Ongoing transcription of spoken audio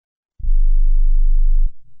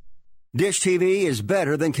Dish TV is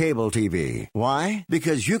better than cable TV. Why?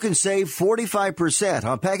 Because you can save 45%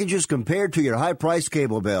 on packages compared to your high-priced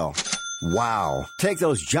cable bill. Wow. Take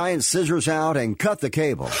those giant scissors out and cut the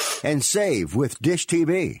cable and save with Dish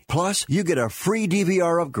TV. Plus, you get a free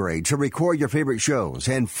DVR upgrade to record your favorite shows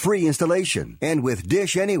and free installation. And with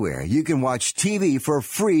Dish Anywhere, you can watch TV for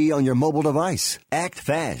free on your mobile device. Act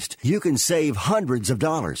fast. You can save hundreds of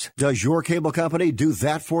dollars. Does your cable company do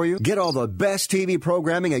that for you? Get all the best TV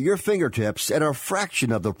programming at your fingertips at a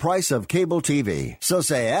fraction of the price of cable TV. So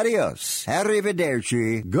say adios,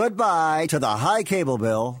 arrivederci, goodbye to the high cable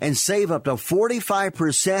bill and save up to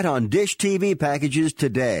 45% on Dish TV packages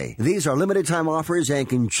today. These are limited time offers and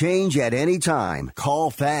can change at any time.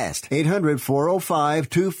 Call fast.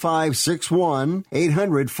 800-405-2561.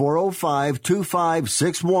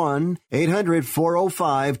 800-405-2561.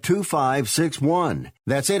 800-405-2561.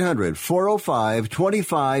 That's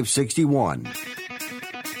 800-405-2561.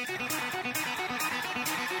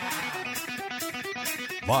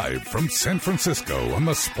 Live from San Francisco on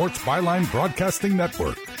the Sports Byline Broadcasting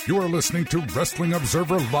Network, you are listening to Wrestling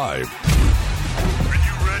Observer Live. Are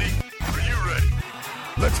you ready? Are you ready?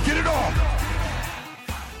 Let's get it on!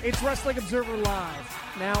 It's Wrestling Observer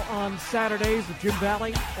Live, now on Saturdays with Jim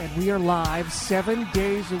Valley, and we are live 7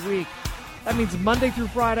 days a week. That means Monday through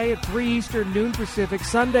Friday at 3 Eastern, noon Pacific,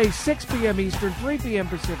 Sunday 6 p.m. Eastern, 3 p.m.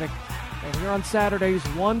 Pacific, and here on Saturdays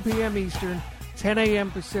 1 p.m. Eastern, 10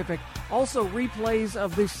 a.m. Pacific. Also, replays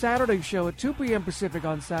of this Saturday show at 2 p.m. Pacific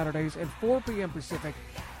on Saturdays and 4 p.m. Pacific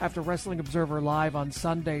after Wrestling Observer Live on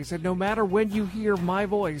Sundays. And no matter when you hear my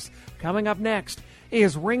voice, coming up next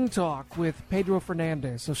is Ring Talk with Pedro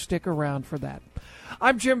Fernandez, so stick around for that.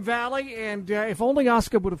 I'm Jim Valley, and if only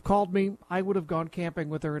Asuka would have called me, I would have gone camping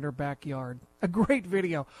with her in her backyard. A great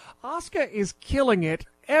video. Asuka is killing it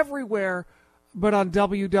everywhere but on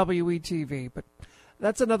WWE TV. But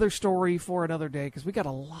that's another story for another day because we got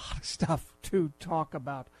a lot of stuff to talk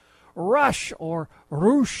about. Rush, or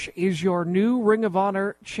Rush, is your new Ring of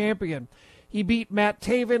Honor champion. He beat Matt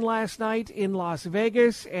Taven last night in Las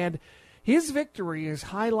Vegas, and his victory has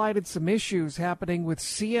highlighted some issues happening with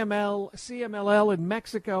CMLL in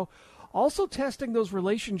Mexico, also testing those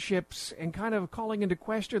relationships and kind of calling into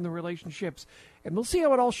question the relationships. And we'll see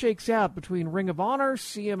how it all shakes out between Ring of Honor,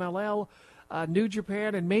 CMLL, New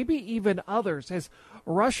Japan, and maybe even others, as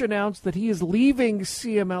Rush announced that he is leaving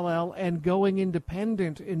CMLL and going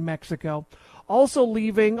independent in Mexico. Also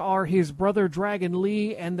leaving are his brother Dragon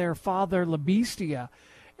Lee and their father La Bestia.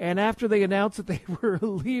 And after they announced that they were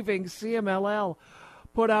leaving, CMLL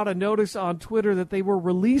put out a notice on Twitter that they were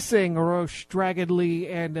releasing Rush, Dragon Lee,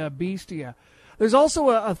 and Bestia. There's also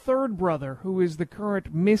a third brother who is the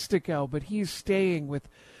current Mystico, but he's staying with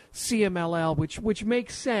CMLL, which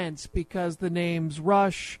makes sense because the names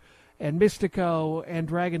Rush and Mystico and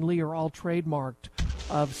Dragon Lee are all trademarked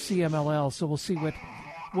of CMLL. So we'll see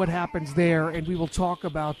what happens there, and we will talk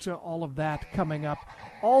about all of that coming up.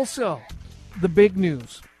 Also, the big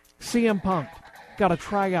news, CM Punk got a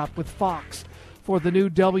tryout with Fox for the new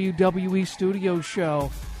WWE Studios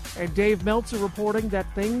show, and Dave Meltzer reporting that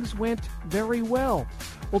things went very well.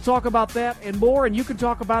 We'll talk about that and more, and you can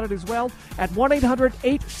talk about it as well at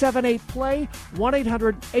 1-800-878-PLAY,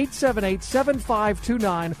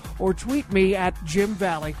 1-800-878-7529, or tweet me at Jim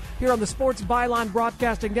Valley. Here on the Sports Byline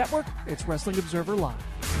Broadcasting Network, it's Wrestling Observer Live.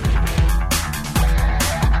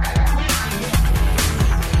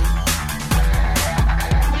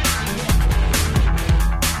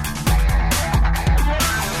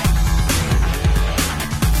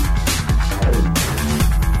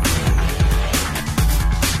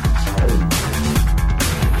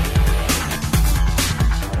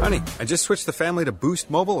 Honey, I just switched the family to Boost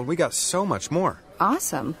Mobile, and we got so much more.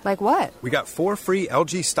 Awesome. Like what? We got 4 free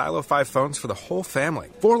LG Stylo 5 phones for the whole family.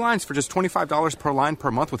 4 lines for just $25 per line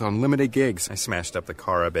per month with unlimited gigs. I smashed up the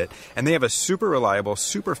car a bit. And they have a super reliable,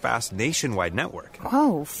 super fast nationwide network.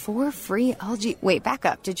 Whoa, 4 free LG... Wait, back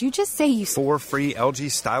up. Did you just say you... 4 free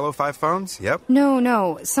LG Stylo 5 phones? Yep.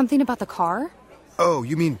 No. Something about the car? Oh,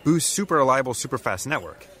 you mean Boost super reliable, super fast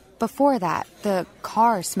network. Before that, the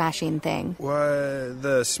car smashing thing. What?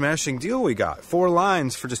 The smashing deal we got. 4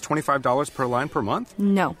 lines for just $25 per line per month?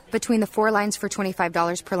 No. Between the 4 lines for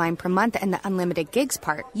 $25 per line per month and the unlimited gigs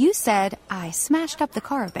part, you said I smashed up the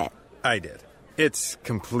car a bit. I did. It's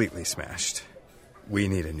completely smashed. We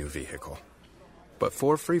need a new vehicle. But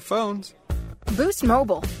 4 free phones. Boost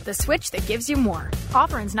Mobile, the switch that gives you more.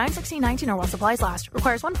 Offer ends 9/16/19 or while supplies last.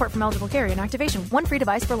 Requires 1 port from eligible carrier and activation. 1 free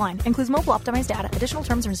device per line. Includes mobile optimized data. Additional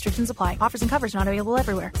terms and restrictions apply. Offers and coverage not available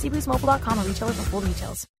everywhere. See boostmobile.com or retailer for full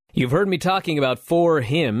details. You've heard me talking about 4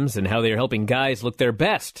 hymns and how they're helping guys look their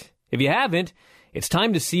best. If you haven't, It's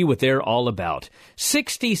time to see what they're all about.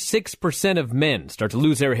 66% of men start to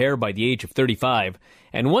lose their hair by the age of 35,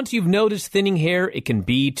 and once you've noticed thinning hair, it can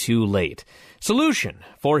be too late. Solution,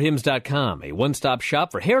 forhims.com, a one-stop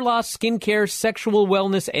shop for hair loss, skincare, sexual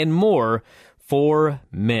wellness, and more for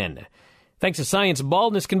men. Thanks to science,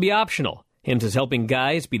 baldness can be optional. Hims is helping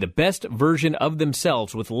guys be the best version of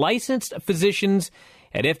themselves with licensed physicians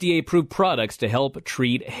and FDA-approved products to help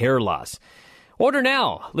treat hair loss. Order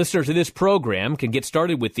now. Listeners to this program can get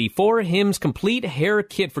started with the 4 Hims Complete Hair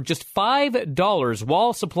Kit for just $5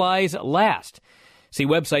 while supplies last. See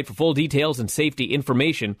website for full details and safety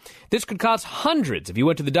information. This could cost hundreds if you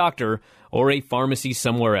went to the doctor or a pharmacy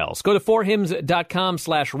somewhere else. Go to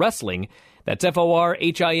forhims.com/wrestling. That's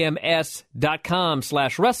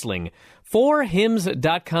FORHIMS.com/wrestling.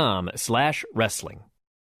 forhims.com/wrestling.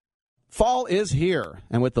 Fall is here,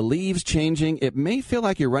 and with the leaves changing, it may feel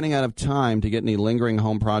like you're running out of time to get any lingering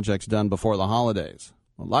home projects done before the holidays.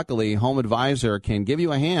 Well, luckily, Home Advisor can give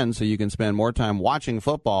you a hand so you can spend more time watching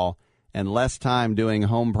football and less time doing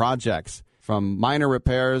home projects. From minor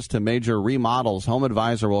repairs to major remodels, Home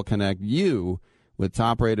Advisor will connect you with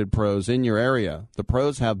top-rated pros in your area. The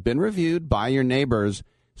pros have been reviewed by your neighbors,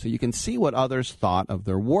 so you can see what others thought of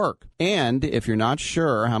their work. And if you're not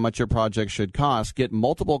sure how much your project should cost, get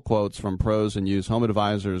multiple quotes from pros and use Home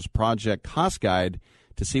Advisor's Project Cost Guide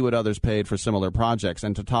to see what others paid for similar projects.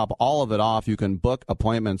 And to top all of it off, you can book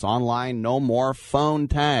appointments online, no more phone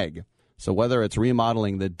tag. So whether it's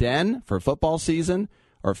remodeling the den for football season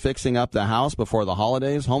or fixing up the house before the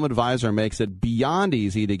holidays, Home Advisor makes it beyond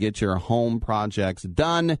easy to get your home projects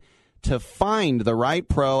done. To find the right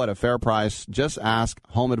pro at a fair price, just ask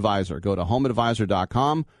Home Advisor. Go to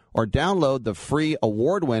homeadvisor.com or download the free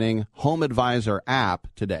award-winning Home Advisor app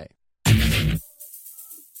today.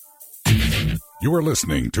 You are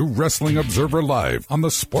listening to Wrestling Observer Live on the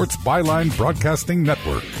Sports Byline Broadcasting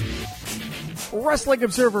Network. Wrestling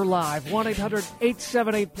Observer Live,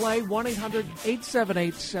 1-800-878-PLAY,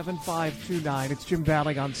 1-800-878-7529. It's Jim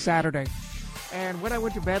Valley on Saturday. And when I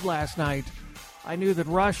went to bed last night, I knew that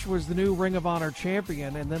Rush was the new Ring of Honor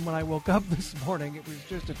champion, and then when I woke up this morning, it was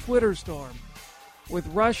just a Twitter storm with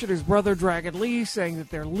Rush and his brother Dragon Lee saying that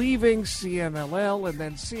they're leaving CMLL, and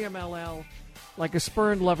then CMLL, like a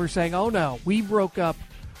spurned lover, saying, oh no, we broke up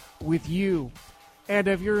with you. And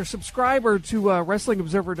if you're a subscriber to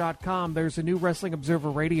WrestlingObserver.com, there's a new Wrestling Observer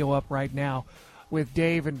radio up right now with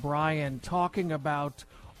Dave and Bryan talking about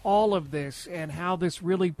all of this and how this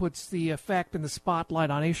really puts the effect and the spotlight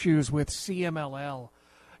on issues with CMLL.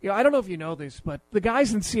 You know, I don't know if you know this, but the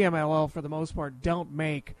guys in CMLL, for the most part, don't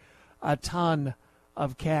make a ton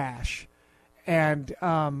of cash. And,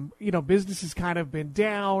 business has kind of been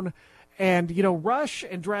down. And, Rush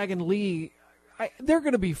and Dragon Lee, they're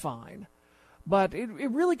going to be fine. But it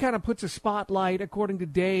really kind of puts a spotlight, according to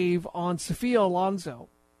Dave, on Sophia Alonso.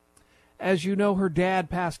 As you know, her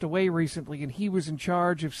dad passed away recently, and he was in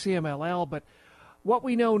charge of CMLL. But what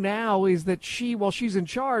we know now is that while she's in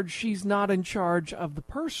charge, she's not in charge of the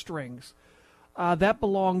purse strings. That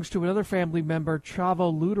belongs to another family member,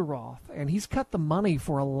 Chavo Luderoth, and he's cut the money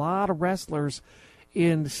for a lot of wrestlers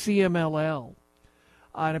in CMLL.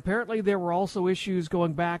 And apparently there were also issues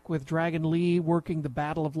going back with Dragon Lee working the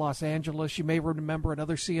Battle of Los Angeles. You may remember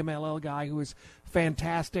another CMLL guy who was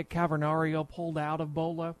fantastic, Cavernario, pulled out of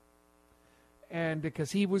Bola. And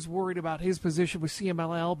because he was worried about his position with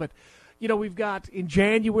CMLL. But, we've got in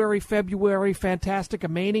January, February, Fantastica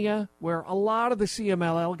Mania, where a lot of the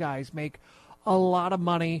CMLL guys make a lot of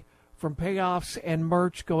money from payoffs and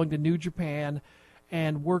merch going to New Japan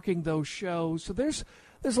and working those shows. So there's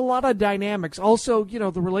a lot of dynamics. Also,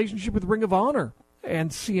 the relationship with Ring of Honor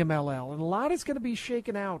and CMLL. And a lot is going to be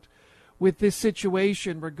shaken out with this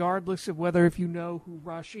situation, regardless of if you know who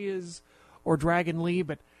Rush is or Dragon Lee.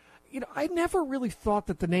 But, I never really thought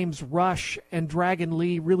that the names Rush and Dragon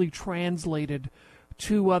Lee really translated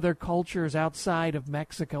to other cultures outside of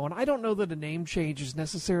Mexico. And I don't know that a name change is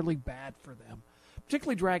necessarily bad for them,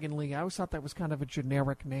 particularly Dragon Lee. I always thought that was kind of a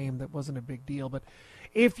generic name that wasn't a big deal. But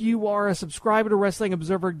if you are a subscriber to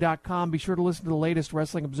WrestlingObserver.com, be sure to listen to the latest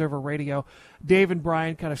Wrestling Observer radio. Dave and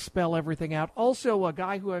Bryan kind of spell everything out. Also, a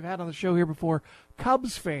guy who I've had on the show here before,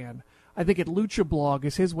 Cubs fan, I think at Lucha Blog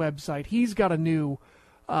is his website. He's got a new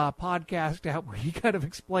podcast out where he kind of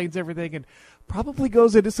explains everything and probably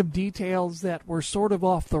goes into some details that were sort of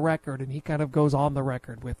off the record, and he kind of goes on the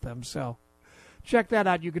record with them. So check that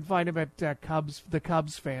out. You can find him at the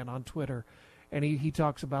Cubs fan on Twitter, and he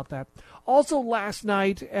talks about that. Also last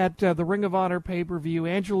night at the Ring of Honor pay-per-view,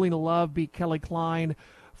 Angelina Love beat Kelly Klein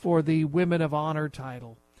for the Women of Honor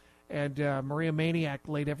title. And Maria Maniac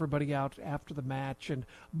laid everybody out after the match. And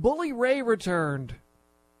Bully Ray returned.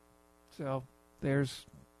 So there's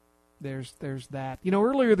that.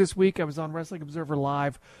 Earlier this week I was on Wrestling Observer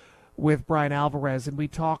Live with Bryan Alvarez, and we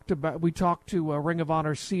talked to Ring of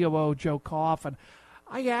Honor COO Joe Koff, and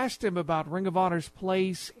I asked him about Ring of Honor's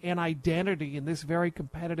place and identity in this very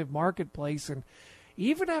competitive marketplace. And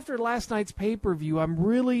even after last night's pay-per-view, I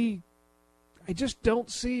just don't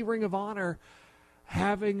see Ring of Honor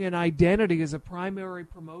having an identity as a primary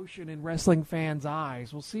promotion in wrestling fans'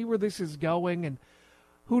 eyes. We'll see where this is going, and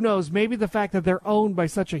who knows, maybe the fact that they're owned by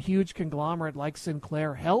such a huge conglomerate like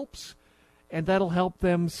Sinclair helps, and that'll help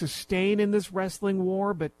them sustain in this wrestling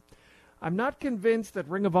war, but I'm not convinced that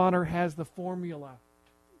Ring of Honor has the formula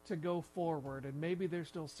to go forward, and maybe they're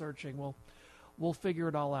still searching. We'll figure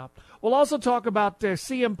it all out. We'll also talk about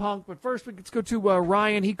CM Punk, but first let's go to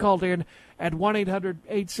Ryan. He called in at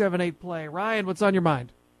 1-800-878-PLAY. Ryan, what's on your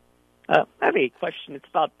mind? I have a question. It's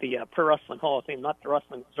about the Pro Wrestling Hall of Fame, not the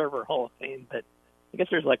Wrestling Observer Hall of Fame, but I guess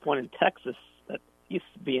there's like one in Texas that used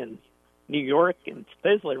to be in New York, and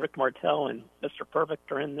supposedly Rick Martel and Mr.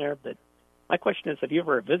 Perfect are in there. But my question is, have you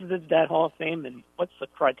ever visited that Hall of Fame, and what's the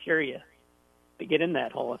criteria to get in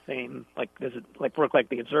that Hall of Fame? Like, does it work like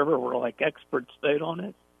the Observer, where like experts vote on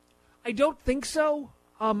it? I don't think so.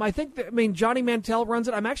 I think Johnny Mantell runs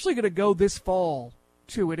it. I'm actually going to go this fall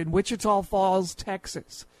to it in Wichita Falls,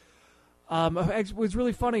 Texas. It was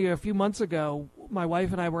really funny. A few months ago, my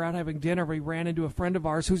wife and I were out having dinner. We ran into a friend of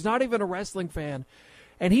ours who's not even a wrestling fan,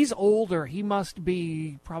 and he's older. He must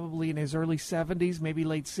be probably in his early 70s, maybe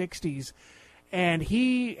late 60s. And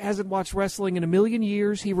he hasn't watched wrestling in a million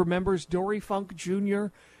years. He remembers Dory Funk Jr.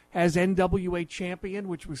 as NWA champion,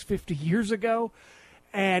 which was 50 years ago.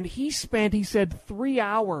 And he said, 3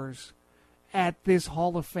 hours at this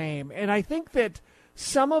Hall of Fame. And I think that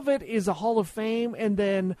some of it is a Hall of Fame, and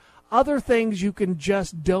then other things you can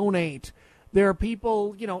just donate. There are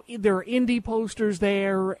people, there are indie posters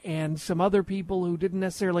there, and some other people who didn't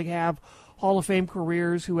necessarily have Hall of Fame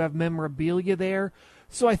careers who have memorabilia there.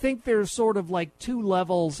 So I think there's sort of like two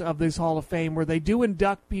levels of this Hall of Fame where they do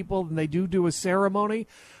induct people and they do a ceremony.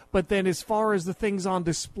 But then as far as the things on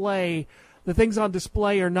display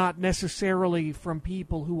are not necessarily from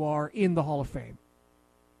people who are in the Hall of Fame.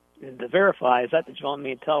 And to verify, is that the John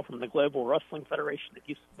Mantell from the Global Wrestling Federation that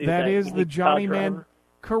used to do that? That is the Johnny Mantell.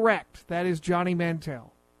 Correct. That is Johnny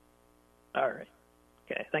Mantell. All right.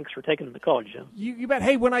 Okay. Thanks for taking the call, Jim. You bet.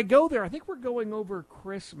 Hey, when I go there, I think we're going over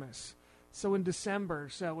Christmas. So in December.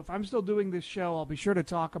 So if I'm still doing this show, I'll be sure to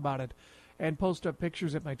talk about it and post up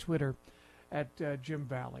pictures at my Twitter at Jim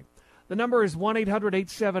Valley. The number is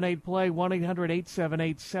 1-800-878-PLAY,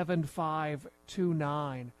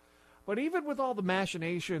 1-800-878-7529. But even with all the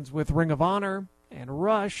machinations with Ring of Honor and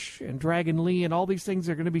Rush and Dragon Lee and all these things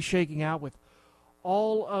they're going to be shaking out with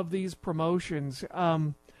all of these promotions,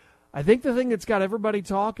 I think the thing that's got everybody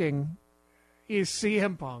talking is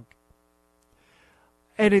CM Punk.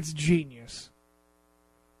 And it's genius.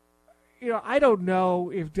 I don't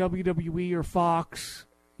know if WWE or Fox,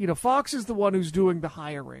 Fox is the one who's doing the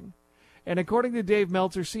hiring. And according to Dave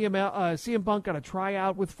Meltzer, CM Punk got a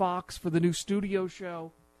tryout with Fox for the new studio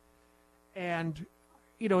show. And,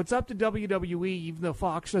 it's up to WWE, even though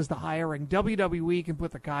Fox does the hiring. WWE can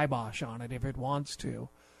put the kibosh on it if it wants to.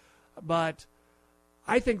 But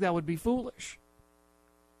I think that would be foolish.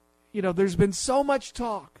 There's been so much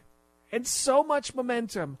talk and so much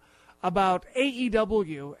momentum about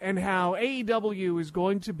AEW and how AEW is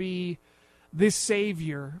going to be this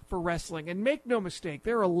savior for wrestling. And make no mistake,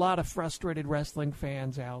 there are a lot of frustrated wrestling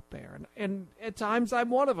fans out there. And at times I'm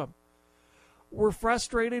one of them. We're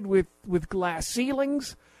frustrated with glass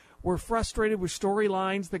ceilings. We're frustrated with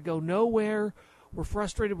storylines that go nowhere. We're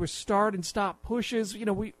frustrated with start and stop pushes.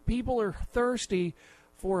 People are thirsty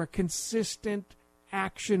for a consistent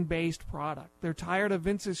action-based product. They're tired of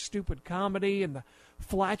Vince's stupid comedy and the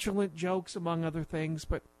flatulent jokes, among other things.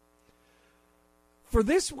 But for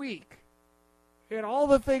this week, and all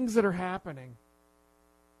the things that are happening,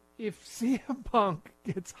 if CM Punk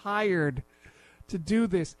gets hired to do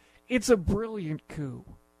this, it's a brilliant coup.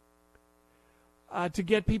 To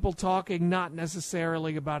get people talking, not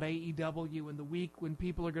necessarily about AEW in the week when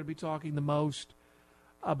people are going to be talking the most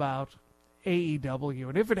about AEW.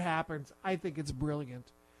 And if it happens, I think it's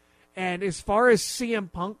brilliant. And as far as CM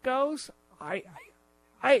Punk goes, I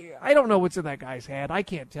don't know what's in that guy's head. I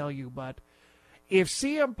can't tell you, but if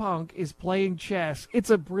CM Punk is playing chess, it's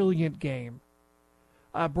a brilliant game.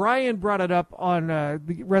 Bryan brought it up on the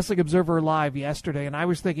Wrestling Observer Live yesterday, and I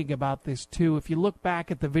was thinking about this too. If you look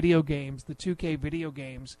back at the video games, the 2K video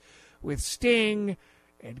games, with Sting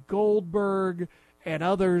and Goldberg and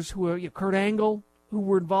others who are, Kurt Angle, who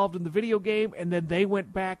were involved in the video game, and then they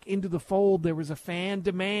went back into the fold. There was a fan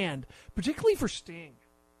demand, particularly for Sting.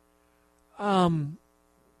 And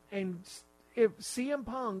if CM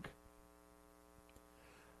Punk,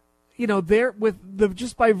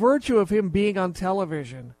 just by virtue of him being on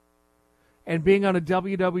television and being on a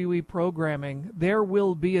WWE programming, there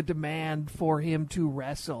will be a demand for him to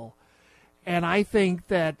wrestle. And I think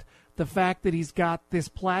that the fact that he's got this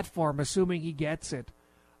platform, assuming he gets it,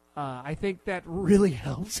 I think that really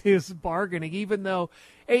helps his bargaining, even though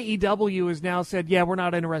AEW has now said, yeah, we're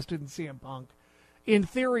not interested in CM Punk. In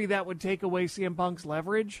theory, that would take away CM Punk's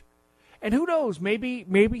leverage. And who knows, maybe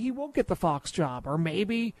he won't get the Fox job, or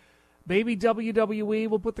maybe WWE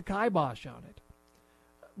will put the kibosh on it.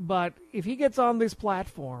 But if he gets on this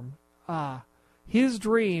platform, his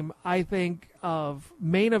dream, I think, of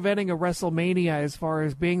main eventing a WrestleMania as far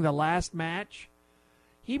as being the last match,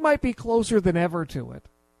 he might be closer than ever to it.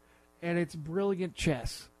 And it's brilliant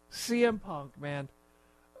chess. CM Punk, man.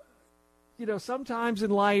 Sometimes in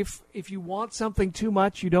life, if you want something too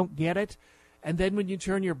much, you don't get it. And then when you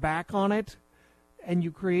turn your back on it and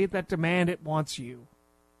you create that demand, it wants you.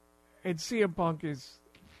 And CM Punk is,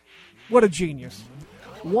 what a genius.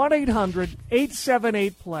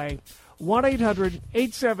 1-800-878-PLAY.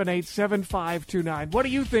 1-800-878-7529. What do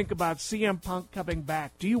you think about CM Punk coming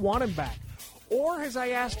back? Do you want him back? Or, as I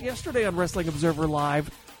asked yesterday on Wrestling Observer Live,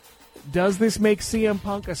 does this make CM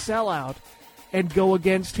Punk a sellout and go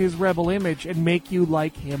against his rebel image and make you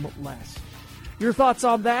like him less? Your thoughts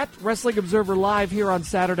on that? Wrestling Observer Live here on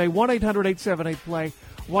Saturday, 1-800-878-PLAY,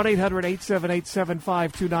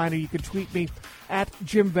 1-800-878-7529, or you can tweet me at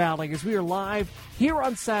Jim Valley as we are live here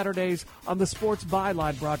on Saturdays on the Sports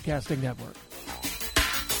Byline Broadcasting Network.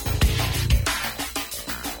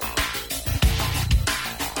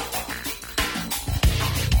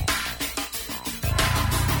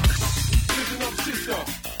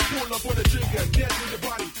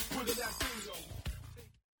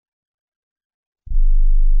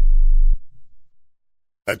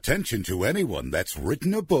 Attention to anyone that's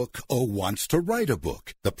written a book or wants to write a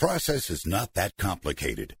book. The process is not that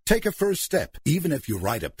complicated. Take a first step. Even if you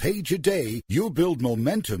write a page a day, you'll build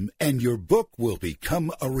momentum and your book will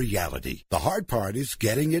become a reality. The hard part is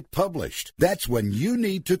getting it published. That's when you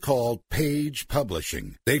need to call Page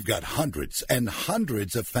Publishing. They've got hundreds and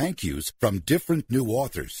hundreds of thank yous from different new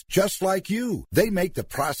authors, just like you. They make the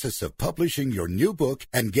process of publishing your new book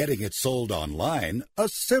and getting it sold online a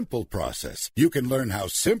simple process. You can learn how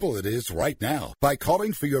simple it is right now by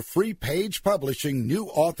calling for your free Page Publishing New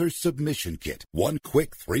Author Submission Kit. One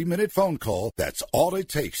quick 3-minute phone call, that's all it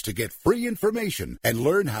takes to get free information and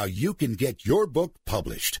learn how you can get your book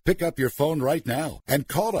published. Pick up your phone right now and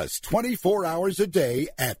call us 24 hours a day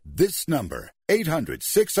at this number.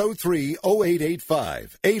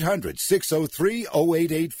 800-603-0885.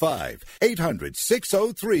 800-603-0885.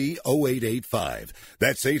 800-603-0885.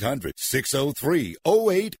 That's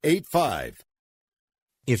 800-603-0885.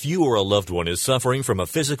 If you or a loved one is suffering from a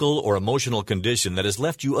physical or emotional condition that has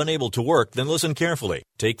left you unable to work, then listen carefully.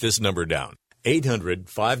 Take this number down.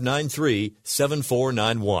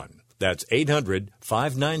 800-593-7491. That's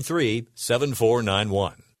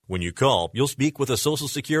 800-593-7491. When you call, you'll speak with a Social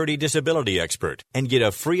Security disability expert and get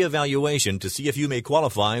a free evaluation to see if you may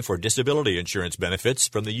qualify for disability insurance benefits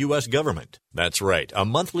from the U.S. government. That's right, a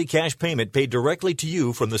monthly cash payment paid directly to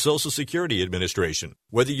you from the Social Security Administration.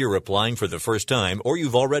 Whether you're applying for the first time or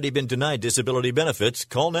you've already been denied disability benefits,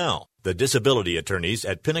 call now. The disability attorneys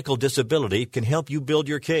at Pinnacle Disability can help you build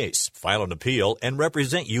your case, file an appeal, and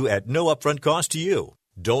represent you at no upfront cost to you.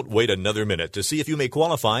 Don't wait another minute to see if you may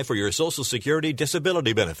qualify for your Social Security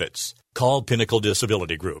disability benefits. Call Pinnacle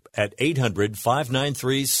Disability Group at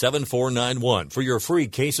 800-593-7491 for your free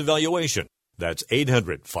case evaluation. That's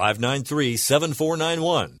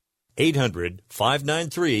 800-593-7491.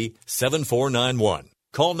 800-593-7491.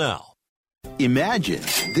 Call now. Imagine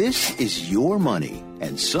this is your money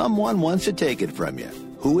and someone wants to take it from you.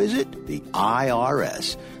 Who is it? The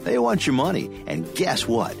IRS. They want your money, and guess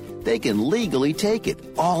what? They can legally take it,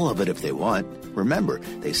 all of it if they want. Remember,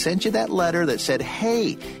 they sent you that letter that said,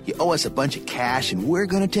 hey, you owe us a bunch of cash and we're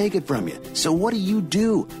going to take it from you. So what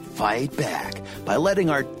do? Fight back by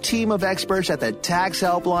letting our team of experts at the Tax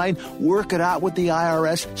Helpline work it out with the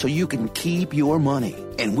IRS so you can keep your money.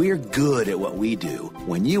 And we're good at what we do.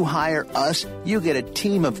 When you hire us, you get a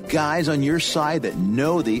team of guys on your side that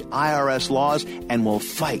know the IRS laws and will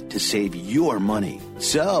fight to save your money.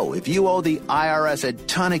 So, if you owe the IRS a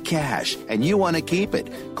ton of cash and you want to keep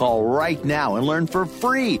it, call right now and learn for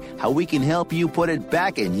free how we can help you put it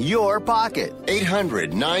back in your pocket.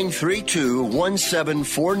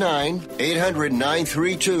 800-932-1749. 1749.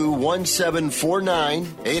 800-932-1749.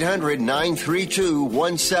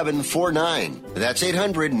 800-932-1749. That's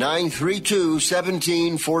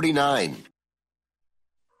 800-932-1749.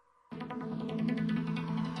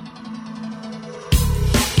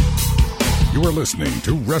 You are listening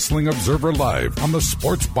to Wrestling Observer Live on the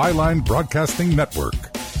Sports Byline Broadcasting Network.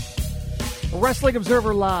 Wrestling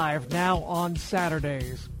Observer Live, now on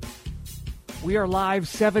Saturdays. We are live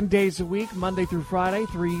 7 days a week, Monday through Friday,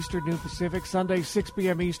 3 Eastern, noon Pacific, Sunday, 6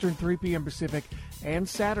 p.m. Eastern, 3 p.m. Pacific, and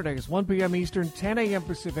Saturdays, 1 p.m. Eastern, 10 a.m.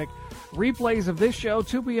 Pacific. Replays of this show,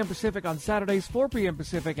 2 p.m. Pacific on Saturdays, 4 p.m.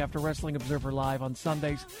 Pacific after Wrestling Observer Live on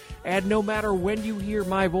Sundays. And no matter when you hear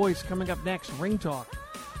my voice, coming up next, Ring Talk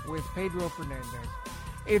with Pedro Fernandez.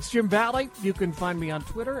 It's Jim Valley. You can find me on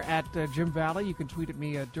Twitter at Jim Valley. You can tweet at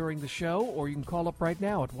me during the show, or you can call up right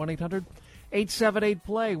now at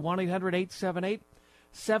 1-800-878-PLAY,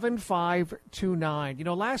 1-800-878-7529. You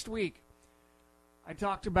know, last week I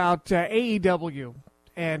talked about AEW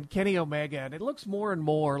and Kenny Omega, and it looks more and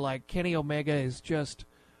more like Kenny Omega is just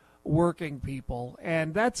working people,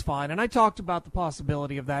 and that's fine. And I talked about the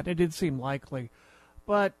possibility of that. It did seem likely.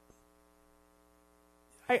 But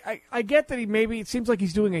I get that it seems like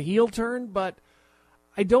he's doing a heel turn, but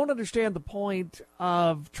I don't understand the point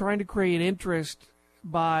of trying to create interest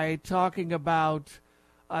by talking about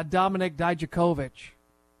Dominik Dijakovic,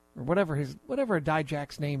 or whatever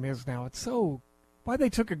Dijak's name is now. It's so, why they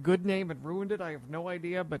took a good name and ruined it, I have no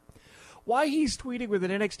idea, but why he's tweeting with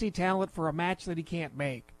an NXT talent for a match that he can't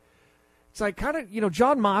make. It's like kind of,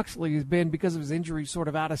 Jon Moxley has been, because of his injury, sort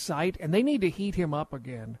of out of sight, and they need to heat him up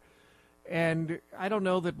again. And I don't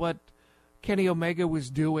know that what Kenny Omega was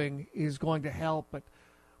doing is going to help. But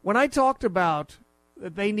when I talked about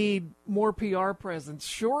that they need more PR presence,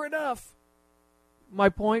 sure enough, my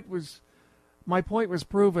point was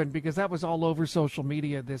proven, because that was all over social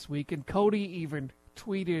media this week. And Cody even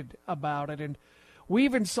tweeted about it. And we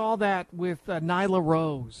even saw that with Nyla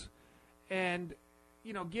Rose. And,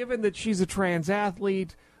 given that she's a trans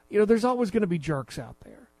athlete, there's always going to be jerks out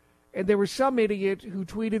there. And there was some idiot who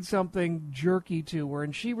tweeted something jerky to her,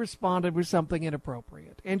 and she responded with something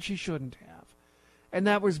inappropriate, and she shouldn't have. And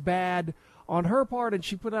that was bad on her part, and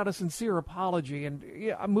she put out a sincere apology. And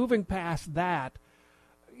moving past that,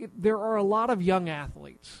 there are a lot of young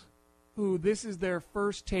athletes who this is their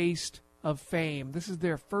first taste of fame. This is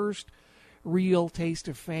their first real taste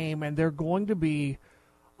of fame, and they're going to be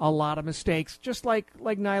a lot of mistakes, just like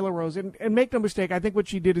Nyla Rose. And make no mistake, I think what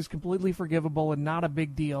she did is completely forgivable and not a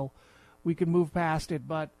big deal. We can move past it,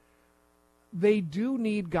 but they do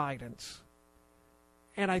need guidance.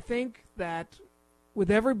 And I think that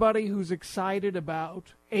with everybody who's excited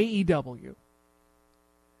about AEW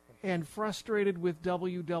and frustrated with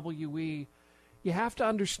WWE, you have to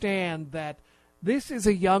understand that this is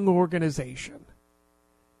a young organization.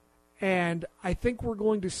 And I think we're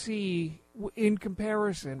going to see, in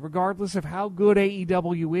comparison, regardless of how good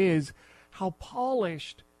AEW is, how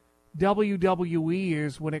polished WWE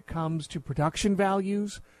is when it comes to production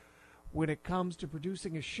values, when it comes to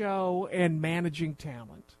producing a show and managing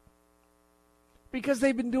talent. Because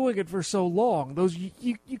they've been doing it for so long.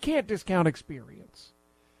 You can't discount experience.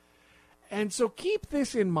 And so keep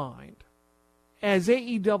this in mind as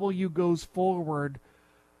AEW goes forward,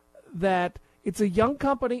 that it's a young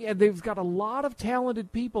company, and they've got a lot of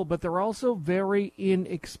talented people, but they're also very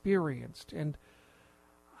inexperienced. And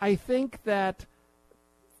I think that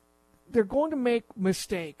they're going to make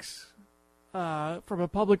mistakes from a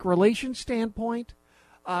public relations standpoint.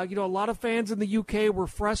 A lot of fans in the UK were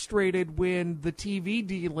frustrated when the TV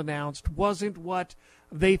deal announced wasn't what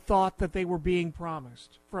they thought that they were being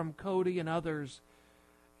promised from Cody and others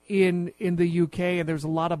in the UK, and there's a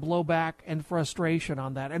lot of blowback and frustration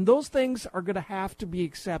on that. And those things are going to have to be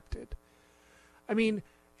accepted. I mean,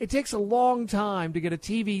 it takes a long time to get a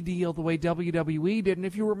TV deal the way WWE did. And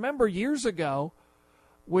if you remember years ago,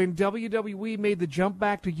 when WWE made the jump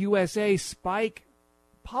back to USA, Spike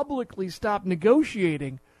publicly stopped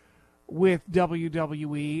negotiating with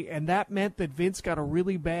WWE, and that meant that Vince got a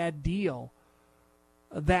really bad deal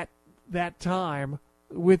that time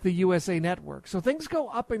with the USA Network. So things go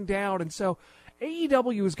up and down, and so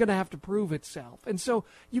AEW is going to have to prove itself. And so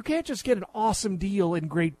you can't just get an awesome deal in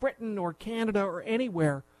Great Britain or Canada or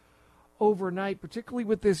anywhere overnight, particularly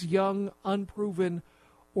with this young, unproven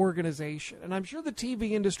organization. And I'm sure the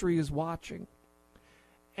TV industry is watching.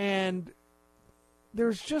 And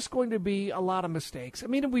there's just going to be a lot of mistakes. I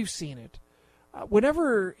mean, and we've seen it.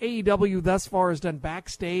 Whenever AEW thus far has done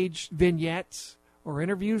backstage vignettes or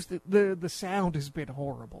interviews, the sound has been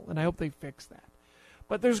horrible, and I hope they fix that.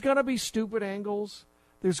 But there's going to be stupid angles.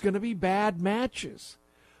 There's going to be bad matches.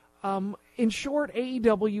 in short,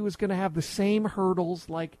 AEW is going to have the same hurdles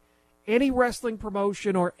like any wrestling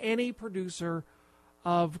promotion or any producer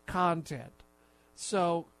of content.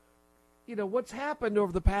 So, what's happened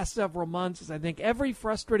over the past several months is I think every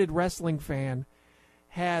frustrated wrestling fan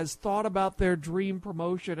has thought about their dream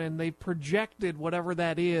promotion and they've projected whatever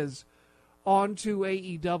that is onto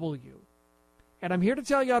AEW. And I'm here to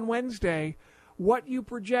tell you on Wednesday, what you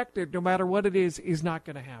projected, no matter what it is not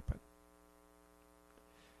going to happen.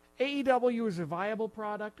 AEW is a viable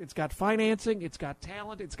product. It's got financing. It's got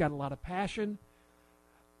talent. It's got a lot of passion.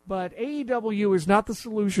 But AEW is not the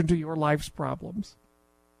solution to your life's problems.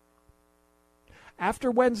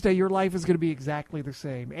 After Wednesday, your life is going to be exactly the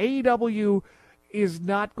same. AEW is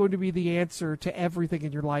not going to be the answer to everything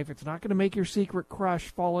in your life. It's not going to make your secret crush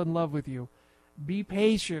fall in love with you. Be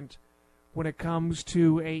patient when it comes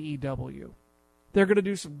to AEW. They're going to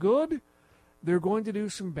do some good. They're going to do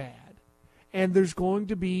some bad. And there's going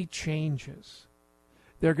to be changes.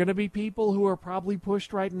 There are going to be people who are probably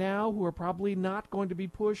pushed right now who are probably not going to be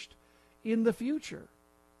pushed in the future.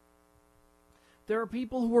 There are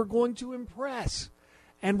people who are going to impress,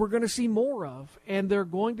 and we're going to see more of. And there are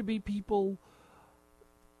going to be people,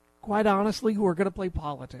 quite honestly, who are going to play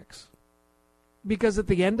politics. Because at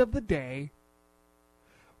the end of the day,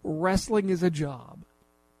 wrestling is a job.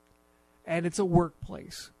 And it's a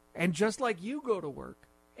workplace. And just like you go to work,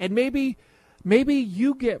 and maybe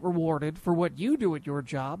you get rewarded for what you do at your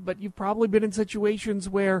job, but you've probably been in situations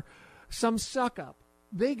where some suck-up,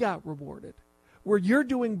 they got rewarded. Where you're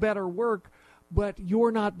doing better work, but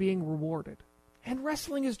you're not being rewarded. And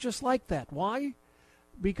wrestling is just like that. Why?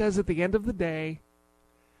 Because at the end of the day,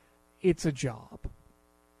 it's a job.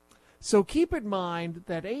 So keep in mind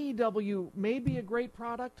that AEW may be a great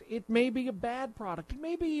product. It may be a bad product. It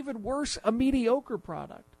may be even worse, a mediocre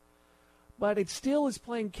product. But it still is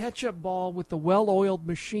playing catch-up ball with the well-oiled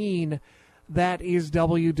machine that is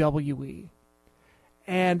WWE.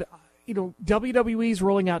 And, WWE is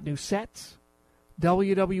rolling out new sets.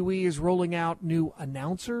 WWE is rolling out new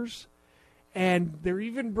announcers. And they're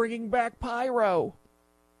even bringing back Pyro.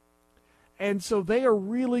 And so they are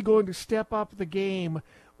really going to step up the game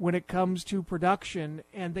when it comes to production.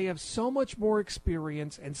 And they have so much more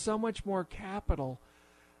experience and so much more capital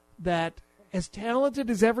that, as talented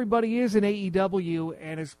as everybody is in AEW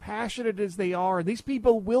and as passionate as they are, and these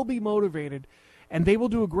people will be motivated and they will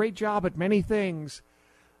do a great job at many things,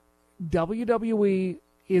 WWE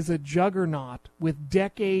is a juggernaut with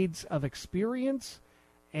decades of experience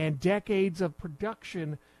and decades of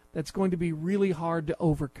production that's going to be really hard to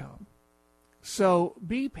overcome. So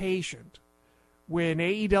be patient when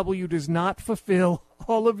AEW does not fulfill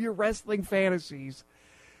all of your wrestling fantasies.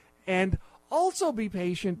 And also be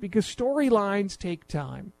patient because storylines take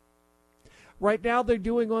time. Right now they're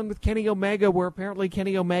doing one with Kenny Omega where apparently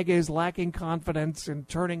Kenny Omega is lacking confidence and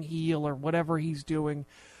turning heel or whatever he's doing.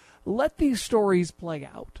 Let these stories play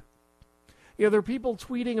out. There are people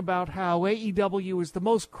tweeting about how AEW is the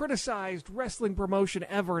most criticized wrestling promotion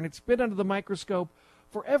ever and it's been under the microscope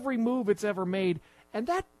for every move it's ever made. And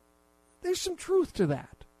that there's some truth to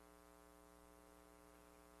that.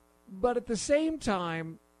 But at the same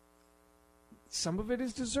time, some of it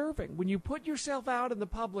is deserving. When you put yourself out in the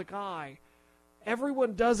public eye,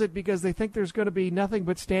 everyone does it because they think there's going to be nothing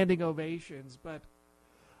but standing ovations. But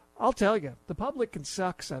I'll tell you, the public can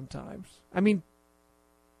suck sometimes. I mean,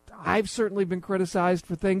 I've certainly been criticized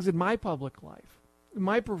for things in my public life, in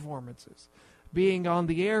my performances, being on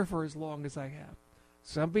the air for as long as I have.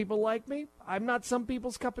 Some people like me. I'm not some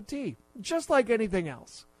people's cup of tea, just like anything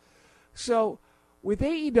else. So with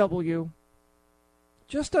AEW,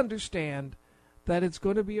 just understand that it's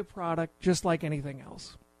going to be a product just like anything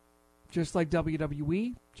else. Just like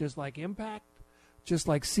WWE, just like Impact, just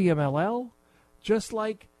like CMLL, just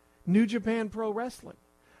like New Japan Pro Wrestling.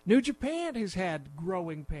 New Japan has had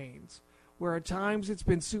growing pains, where at times it's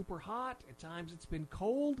been super hot, at times it's been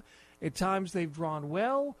cold, at times they've drawn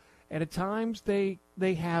well, and at times they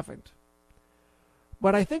haven't.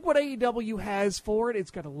 But I think what AEW has for it, it's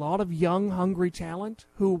got a lot of young, hungry talent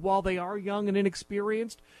who, while they are young and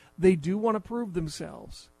inexperienced, they do want to prove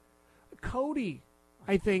themselves. Cody,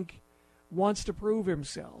 I think, wants to prove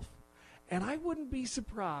himself. And I wouldn't be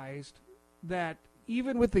surprised that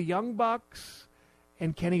even with the Young Bucks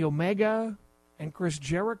and Kenny Omega and Chris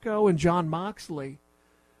Jericho and Jon Moxley,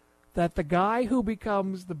 that the guy who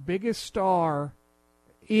becomes the biggest star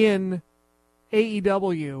in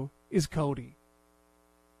AEW is Cody.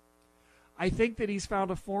 I think that he's found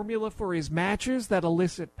a formula for his matches that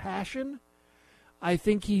elicit passion. I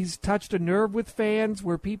think he's touched a nerve with fans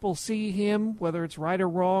where people see him, whether it's right or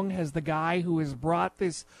wrong, as the guy who has brought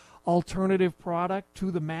this alternative product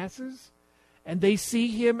to the masses, and they see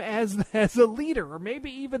him as a leader, or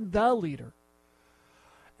maybe even the leader.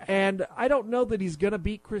 And I don't know that he's going to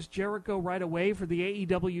beat Chris Jericho right away for the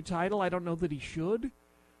AEW title. I don't know that he should.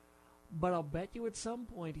 But I'll bet you at some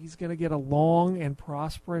point he's going to get a long and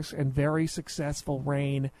prosperous and very successful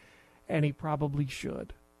reign, and he probably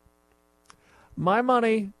should. My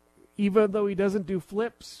money, even though he doesn't do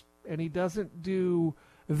flips and he doesn't do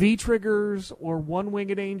V-triggers or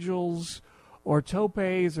one-winged angels or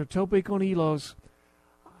topes or tope con hilos,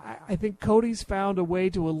 I think Cody's found a way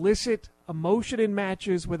to elicit emotion in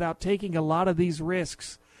matches without taking a lot of these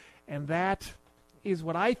risks. And that is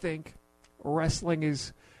what I think wrestling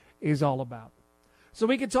is all about. So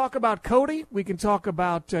we can talk about Cody. We can talk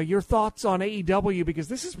about your thoughts on AEW, because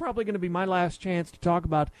this is probably going to be my last chance to talk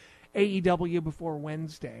about AEW before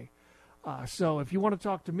Wednesday. So if you want to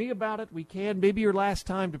talk to me about it, we can. Maybe your last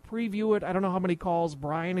time to preview it. I don't know how many calls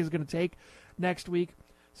Bryan is going to take next week.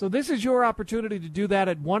 So this is your opportunity to do that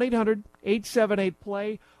at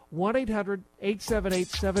 1-800-878-PLAY,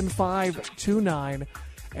 1-800-878-7529.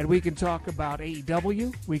 And we can talk about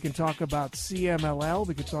AEW, we can talk about CMLL,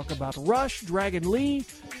 we can talk about Rush, Dragon Lee,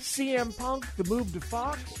 CM Punk, the move to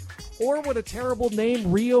Fox, or what a terrible name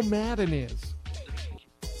Rio Madden is.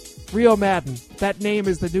 Rio Madden, that name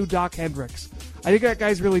is the new Doc Hendricks. I think that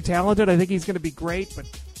guy's really talented. I think he's going to be great, but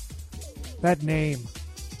that name,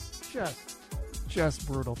 just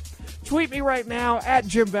brutal. Tweet me right now at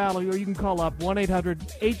Jim Valley, or you can call up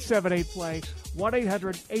 1-800-878-PLAY,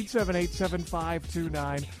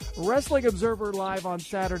 1-800-878-7529. Wrestling Observer live on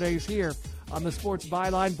Saturdays here on the Sports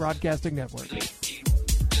Byline Broadcasting Network.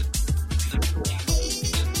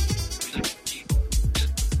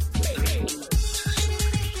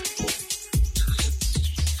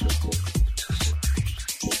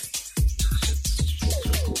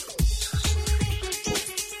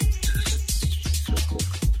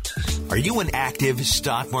 Are you an active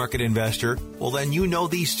stock market investor? Well, then you know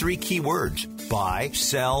these three key words: buy,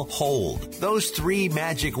 sell, hold. Those three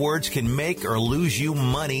magic words can make or lose you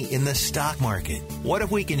money in the stock market. What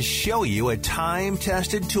if we can show you a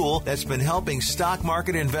time-tested tool that's been helping stock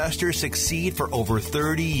market investors succeed for over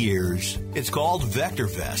 30 years? It's called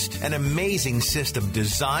VectorVest, an amazing system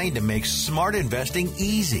designed to make smart investing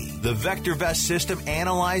easy. The VectorVest system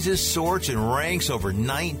analyzes, sorts, and ranks over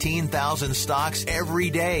 19,000 stocks every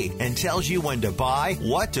day and tells you when to buy,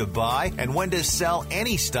 what to buy, and when to sell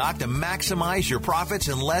any stock to maximize your profits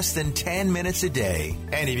in less than 10 minutes a day.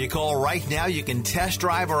 And if you call right now, you can test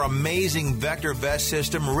drive our amazing VectorVest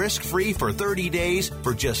system risk-free for 30 days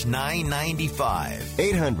for just $9.95.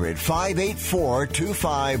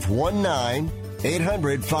 800-584-2519.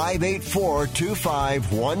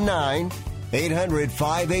 800-584-2519.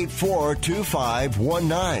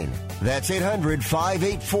 800-584-2519. That's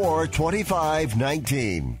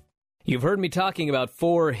 800-584-2519. You've heard me talking about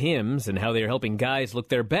 4 hymns and how they're helping guys look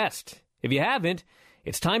their best. If you haven't,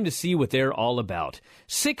 it's time to see what they're all about.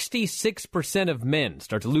 66% of men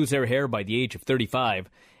start to lose their hair by the age of 35,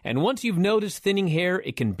 and once you've noticed thinning hair,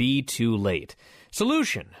 it can be too late.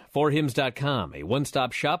 Solution, 4hims.com, a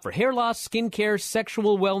one-stop shop for hair loss, skincare,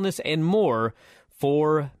 sexual wellness, and more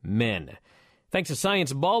for men. Thanks to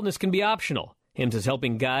science, baldness can be optional. Hims is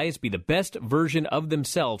helping guys be the best version of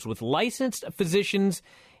themselves with licensed physicians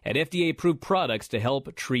at FDA-approved products to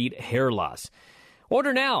help treat hair loss.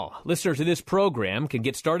 Order now. Listeners to this program can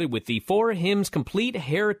get started with the 4 Hims Complete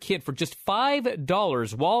Hair Kit for just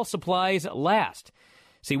 $5 while supplies last.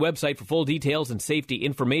 See website for full details and safety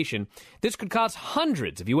information. This could cost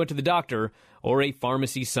hundreds if you went to the doctor or a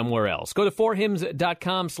pharmacy somewhere else. Go to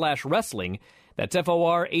 4hims.com/wrestling. That's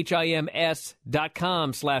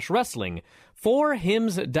FORHIMS.com/wrestling.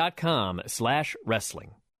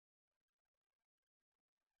 4hims.com/wrestling.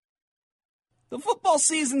 The football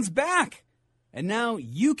season's back, and now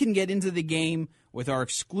you can get into the game with our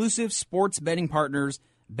exclusive sports betting partners,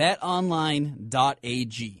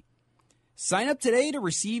 BetOnline.ag. Sign up today to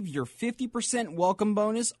receive your 50% welcome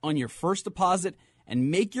bonus on your first deposit and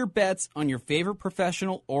make your bets on your favorite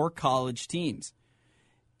professional or college teams.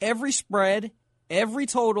 Every spread, every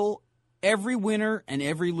total, every winner, and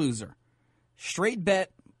every loser. Straight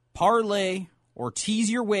bet, parlay, or tease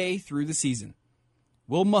your way through the season.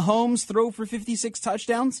 Will Mahomes throw for 56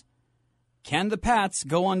 touchdowns? Can the Pats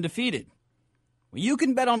go undefeated? Well, you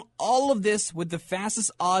can bet on all of this with the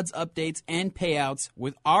fastest odds updates and payouts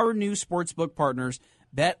with our new sportsbook partners,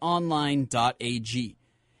 BetOnline.ag.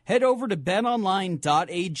 Head over to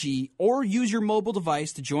BetOnline.ag or use your mobile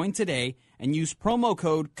device to join today and use promo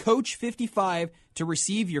code COACH55 to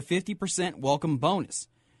receive your 50% welcome bonus.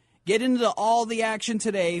 Get into all the action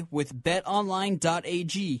today with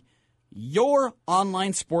BetOnline.ag, your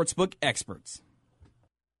online sportsbook experts.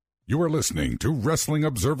 You are listening to Wrestling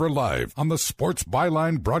Observer Live on the Sports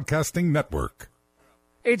Byline Broadcasting Network.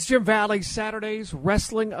 It's Jim Valley, Saturdays,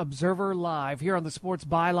 Wrestling Observer Live here on the Sports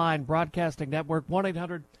Byline Broadcasting Network,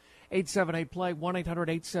 1-800-878-PLAY,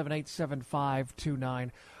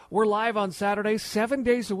 1-800-878-7529. We're live on Saturdays, 7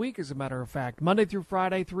 days a week, as a matter of fact. Monday through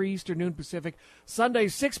Friday, 3 Eastern, noon Pacific.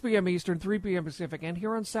 Sundays, 6 p.m. Eastern, 3 p.m. Pacific. And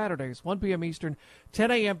here on Saturdays, 1 p.m. Eastern,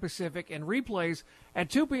 10 a.m. Pacific. And replays at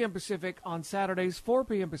 2 p.m. Pacific on Saturdays, 4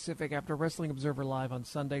 p.m. Pacific after Wrestling Observer Live on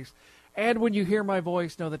Sundays. And when you hear my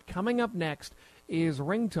voice, know that coming up next is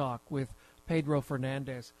Ring Talk with Pedro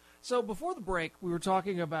Fernandez. So before the break, we were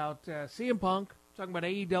talking about CM Punk, talking about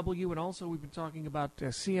AEW, and also we've been talking about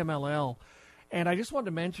CMLL. And I just wanted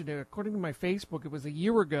to mention it. According to my Facebook, it was a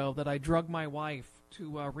year ago that I drug my wife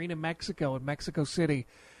to Arena Mexico in Mexico City.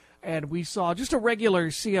 And we saw just a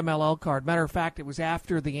regular CMLL card. Matter of fact, it was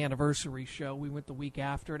after the anniversary show. We went the week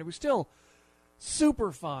after, and it was still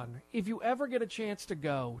super fun. If you ever get a chance to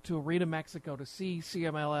go to Arena Mexico to see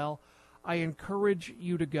CMLL, I encourage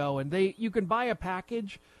you to go. And you can buy a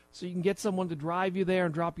package, so you can get someone to drive you there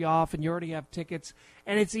and drop you off, and you already have tickets.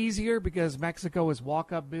 And it's easier because Mexico is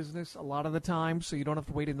walk-up business a lot of the time, so you don't have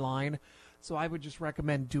to wait in line. So I would just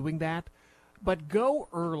recommend doing that. But go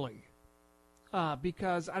early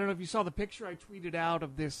because I don't know if you saw the picture I tweeted out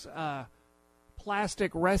of this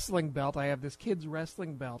plastic wrestling belt. I have this kid's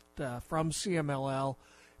wrestling belt from CMLL.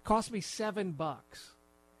 It cost me $7.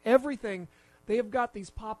 Everything. They have got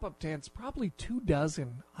these pop-up tents, probably 24,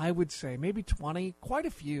 I would say, maybe 20, quite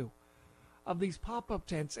a few of these pop-up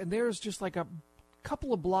tents. And there's just like a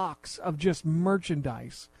couple of blocks of just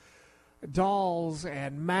merchandise, dolls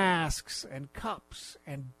and masks and cups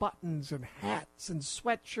and buttons and hats and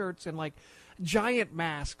sweatshirts and like giant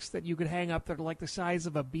masks that you could hang up that are like the size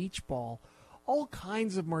of a beach ball. All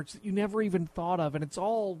kinds of merch that you never even thought of, and it's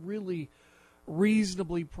all really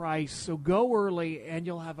reasonably priced. So go early and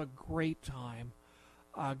you'll have a great time.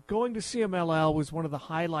 Going to CMLL was one of the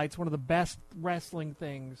highlights, one of the best wrestling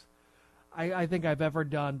things I think I've ever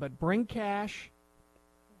done. But bring cash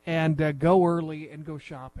and go early and go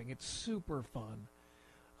shopping. It's super fun.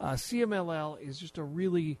 CMLL is just a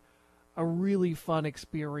really fun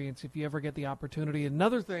experience if you ever get the opportunity.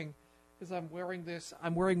 Another thing is I'm wearing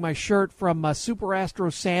my shirt from Super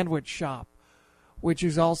Astro Sandwich Shop, which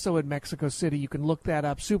is also in Mexico City. You can look that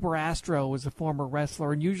up. Super Astro was a former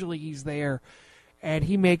wrestler, and usually he's there, and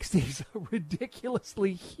he makes these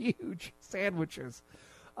ridiculously huge sandwiches.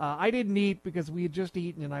 I didn't eat because we had just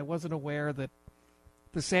eaten, and I wasn't aware that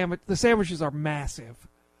the sandwiches are massive.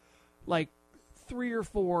 Like 3 or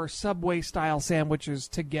 4 Subway-style sandwiches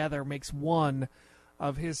together makes one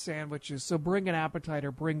of his sandwiches. So bring an appetite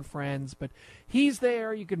or bring friends. But he's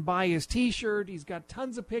there. You can buy his T-shirt. He's got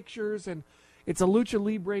tons of pictures, and it's a Lucha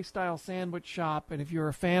Libre-style sandwich shop, and if you're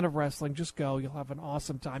a fan of wrestling, just go. You'll have an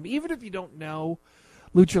awesome time. Even if you don't know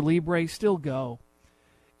Lucha Libre, still go.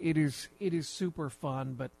 It is super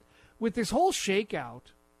fun. But with this whole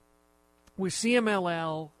shakeout, with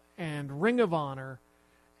CMLL and Ring of Honor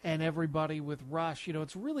and everybody with Rush,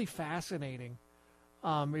 it's really fascinating.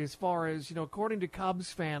 As far as, according to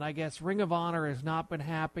Cubs fan, I guess Ring of Honor has not been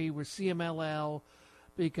happy with CMLL,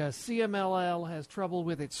 because CMLL has trouble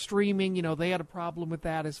with its streaming. They had a problem with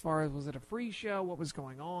that as far as, was it a free show? What was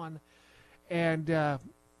going on? And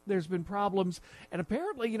there's been problems. And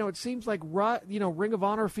apparently, it seems like, Ring of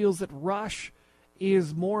Honor feels that Rush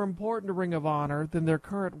is more important to Ring of Honor than their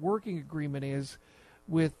current working agreement is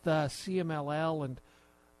with CMLL. And,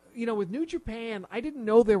 with New Japan, I didn't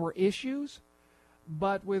know there were issues.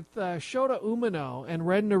 But with Shota Umino and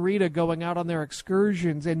Ren Narita going out on their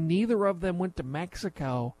excursions and neither of them went to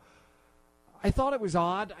Mexico, I thought it was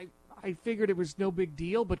odd. I figured it was no big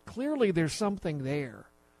deal, but clearly there's something there.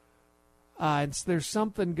 There's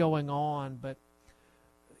something going on. But,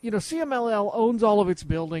 CMLL owns all of its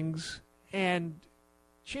buildings, and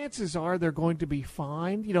chances are they're going to be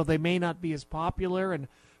fine. They may not be as popular, and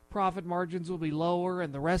profit margins will be lower,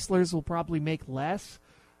 and the wrestlers will probably make less.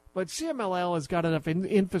 But CMLL has got enough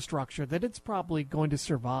infrastructure that it's probably going to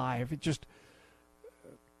survive. It just,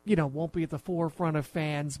 won't be at the forefront of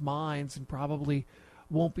fans' minds and probably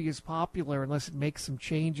won't be as popular unless it makes some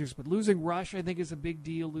changes. But losing Rush, I think, is a big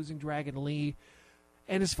deal, losing Dragon Lee.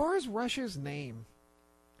 And as far as Rush's name,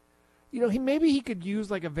 maybe he could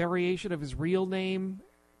use like a variation of his real name.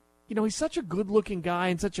 He's such a good-looking guy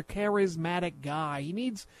and such a charismatic guy. He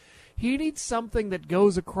needs something that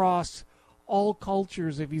goes across all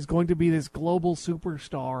cultures if he's going to be this global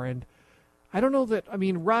superstar. And I don't know that,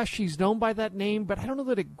 Rush, he's known by that name, but I don't know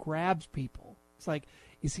that it grabs people. It's like,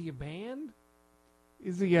 is he a band?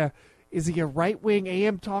 Is he Is he a right-wing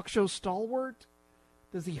AM talk show stalwart?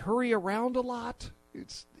 Does he hurry around a lot?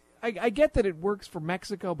 I get that it works for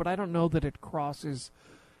Mexico, but I don't know that it crosses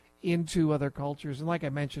into other cultures. And like I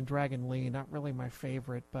mentioned, Dragon Lee, not really my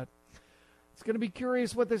favorite, but it's going to be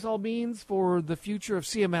curious what this all means for the future of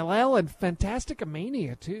CMLL and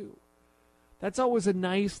Fantasticamania, too. That's always a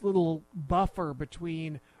nice little buffer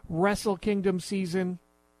between Wrestle Kingdom season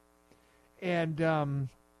and, doing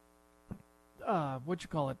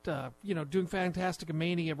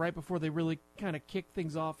Fantasticamania right before they really kind of kick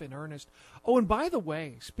things off in earnest. Oh, and by the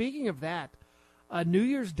way, speaking of that, New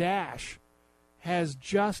Year's Dash has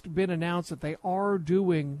just been announced that they are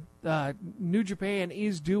doing, New Japan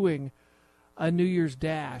is doing a New Year's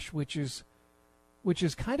Dash, which is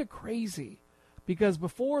kind of crazy, because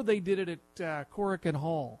before they did it at Korakuen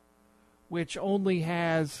Hall, which only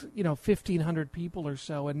has 1,500 people or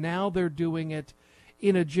so, and now they're doing it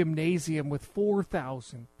in a gymnasium with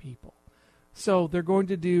 4,000 people. So they're going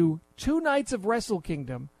to do 2 nights of Wrestle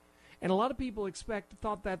Kingdom, and a lot of people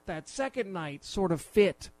thought that second night sort of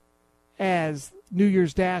fit as New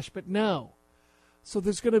Year's Dash, but no. So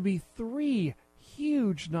there's going to be 3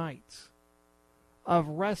 huge nights of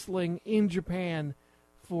wrestling in Japan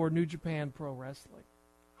for New Japan Pro Wrestling.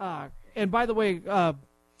 And by the way, in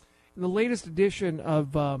the latest edition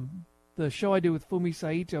of the show I do with Fumi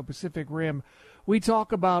Saito, Pacific Rim, we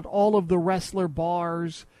talk about all of the wrestler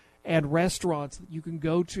bars and restaurants that you can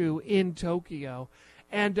go to in Tokyo.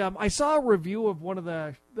 And I saw a review of one of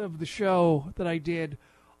the show that I did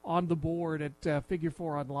on the board at Figure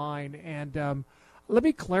 4 Online. And let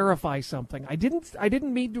me clarify something. I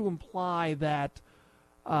didn't mean to imply that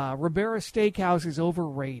Ribera Steakhouse is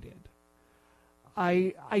overrated.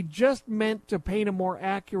 I just meant to paint a more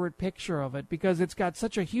accurate picture of it because it's got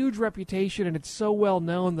such a huge reputation and it's so well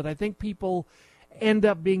known that I think people end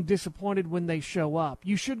up being disappointed when they show up.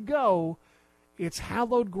 You should go. It's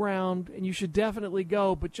hallowed ground, and you should definitely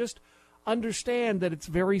go, but just understand that it's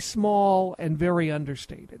very small and very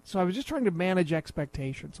understated. So I was just trying to manage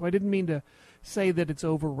expectations. So I didn't mean to say that it's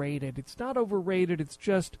overrated. It's not overrated. It's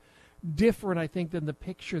just different, I think, than the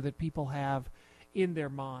picture that people have in their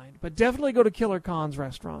mind. But definitely go to Killer Khan's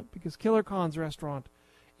restaurant, because Killer Khan's restaurant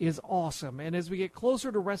is awesome. And as we get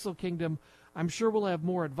closer to Wrestle Kingdom, I'm sure we'll have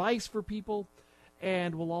more advice for people,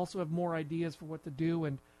 and we'll also have more ideas for what to do.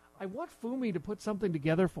 And I want Fumi to put something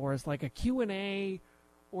together for us, like a Q&A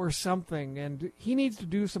or something. And he needs to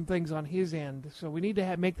do some things on his end, so we need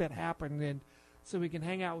to make that happen, and so we can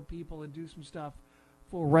hang out with people and do some stuff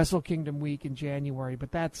for Wrestle Kingdom week in January.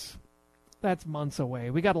 But that's months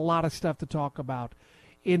away. We got a lot of stuff to talk about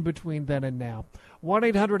in between then and now.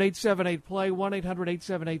 1-800-878-PLAY,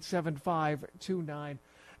 1-800-878-7529.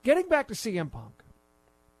 Getting back to CM Punk.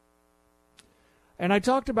 And I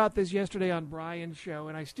talked about this yesterday on Bryan's show,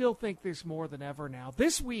 and I still think this more than ever now.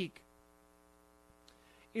 This week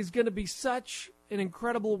is going to be such an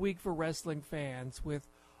incredible week for wrestling fans, with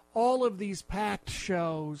all of these packed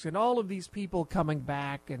shows and all of these people coming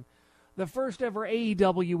back, and the first ever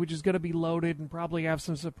AEW, which is going to be loaded and probably have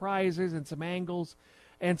some surprises and some angles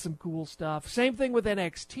and some cool stuff. Same thing with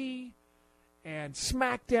NXT and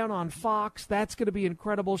SmackDown on Fox. That's going to be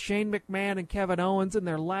incredible. Shane McMahon and Kevin Owens in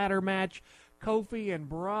their ladder match. Kofi and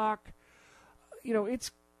Brock. We're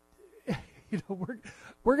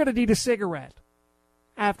going to need a cigarette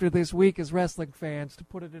after this week as wrestling fans, to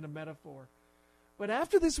put it in a metaphor. But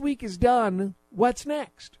after this week is done, what's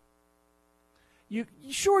next? You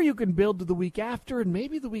can build to the week after and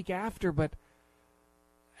maybe the week after, but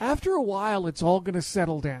after a while, it's all going to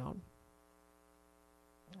settle down.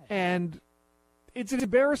 And it's an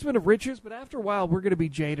embarrassment of riches, but after a while, we're going to be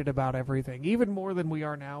jaded about everything, even more than we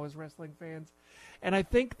are now as wrestling fans. And I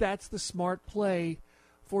think that's the smart play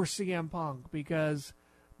for CM Punk, because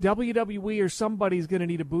WWE or somebody's going to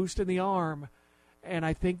need a boost in the arm, and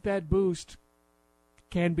I think that boost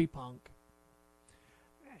can be Punk.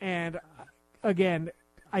 And again,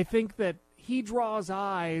 I think that he draws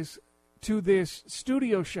eyes to this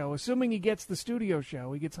studio show, assuming he gets the studio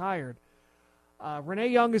show, he gets hired. Renee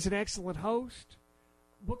Young is an excellent host.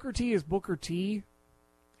 Booker T is Booker T.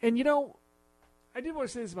 And, I did want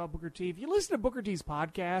to say this about Booker T. If you listen to Booker T's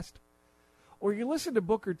podcast, or you listen to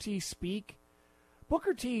Booker T speak,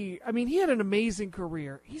 Booker T, he had an amazing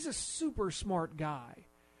career. He's a super smart guy.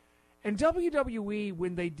 And WWE,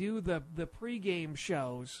 when they do the pregame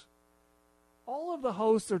shows, all of the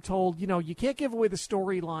hosts are told, you can't give away the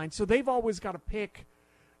storyline, so they've always got to pick,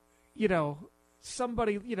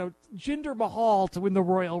 somebody, Jinder Mahal to win the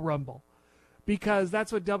Royal Rumble, because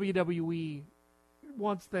that's what WWE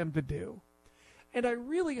wants them to do. And I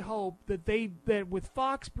really hope that with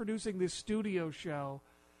Fox producing this studio show,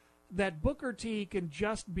 that Booker T can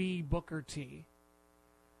just be Booker T.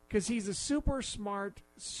 Because he's a super smart,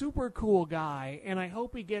 super cool guy, and I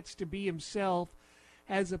hope he gets to be himself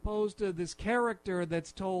as opposed to this character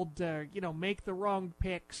that's told to, make the wrong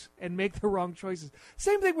picks and make the wrong choices.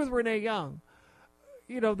 Same thing with Renee Young.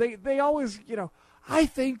 They always, I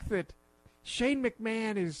think that Shane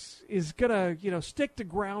McMahon is going to, stick to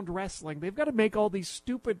ground wrestling. They've got to make all these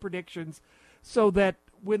stupid predictions so that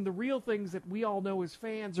when the real things that we all know as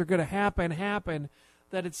fans are going to happen,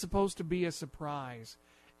 that it's supposed to be a surprise.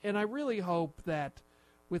 And I really hope that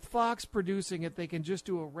with Fox producing it, they can just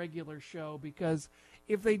do a regular show, because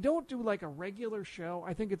if they don't do like a regular show,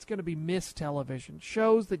 I think it's going to be missed television,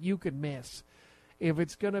 shows that you could miss. If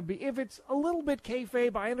it's a little bit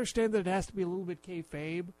kayfabe, I understand that it has to be a little bit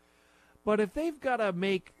kayfabe, but if they've got to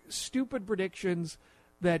make stupid predictions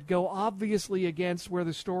that go obviously against where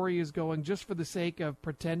the story is going just for the sake of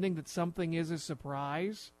pretending that something is a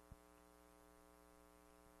surprise,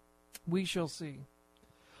 we shall see.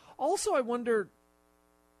 Also, I wonder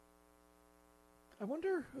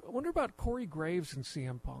about Corey Graves and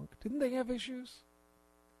CM Punk. Didn't they have issues?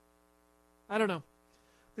 I don't know.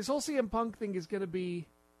 This whole CM Punk thing is going to be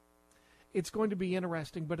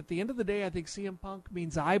interesting, but at the end of the day, I think CM Punk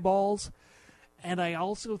means eyeballs, and I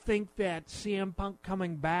also think that CM Punk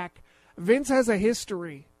coming back, Vince has a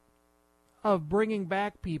history of bringing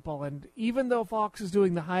back people, and even though Fox is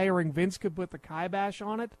doing the hiring, Vince could put the kibosh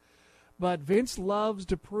on it. But Vince loves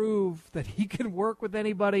to prove that he can work with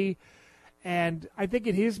anybody. And I think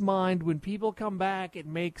in his mind, when people come back, it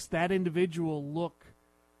makes that individual look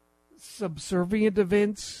subservient to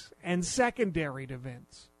Vince and secondary to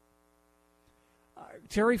Vince.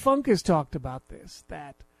 Terry Funk has talked about this,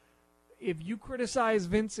 that if you criticize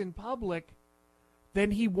Vince in public,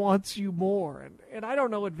 then he wants you more. And I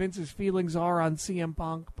don't know what Vince's feelings are on CM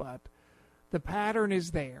Punk, but the pattern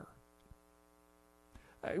is there.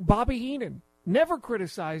 Bobby Heenan never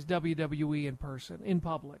criticized WWE in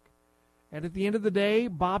public. And at the end of the day,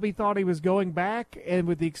 Bobby thought he was going back, and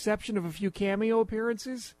with the exception of a few cameo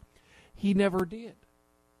appearances, he never did.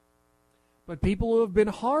 But people who have been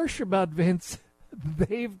harsh about Vince,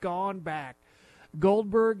 they've gone back.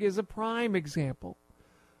 Goldberg is a prime example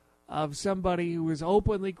of somebody who is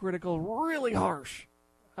openly critical, really harsh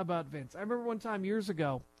about Vince. I remember one time years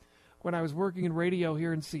ago when I was working in radio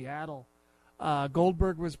here in Seattle,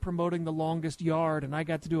 Goldberg was promoting The Longest Yard, and I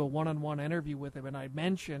got to do a one-on-one interview with him, and I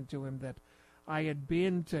mentioned to him that I had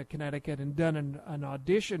been to Connecticut and done an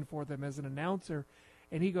audition for them as an announcer,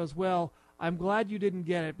 and he goes, well, I'm glad you didn't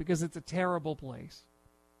get it because it's a terrible place.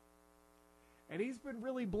 And he's been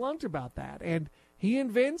really blunt about that, and he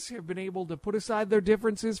and Vince have been able to put aside their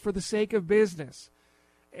differences for the sake of business.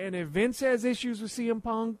 And if Vince has issues with CM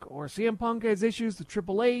Punk, or CM Punk has issues with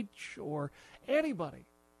Triple H, or anybody,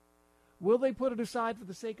 will they put it aside for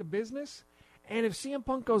the sake of business? And if CM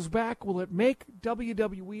Punk goes back, will it make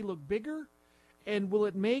WWE look bigger? And will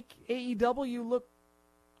it make AEW look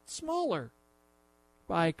smaller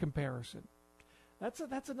by comparison?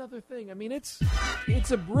 That's another thing. I mean, it's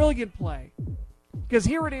a brilliant play. Because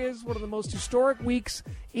here it is, one of the most historic weeks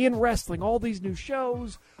in wrestling. All these new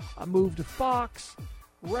shows, a move to Fox,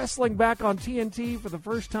 wrestling back on TNT for the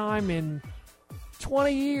first time in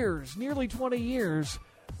 20 years, nearly 20 years.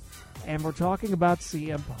 And we're talking about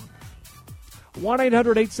CM Punk.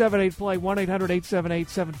 1-800-878-PLAY,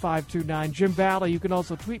 1-800-878-7529. Jim Valley. You can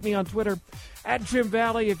also tweet me on Twitter at Jim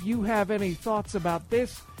Valley if you have any thoughts about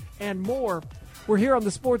this and more. We're here on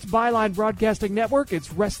the Sports Byline Broadcasting Network.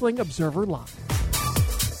 It's Wrestling Observer Live.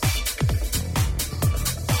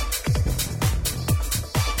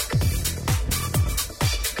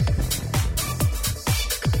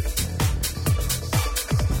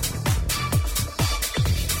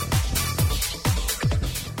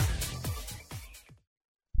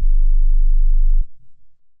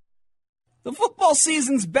 The football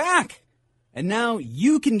season's back, and now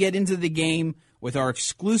you can get into the game with our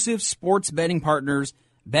exclusive sports betting partners,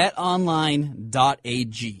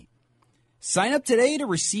 BetOnline.ag. Sign up today to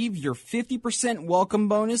receive your 50% welcome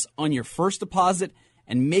bonus on your first deposit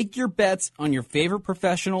and make your bets on your favorite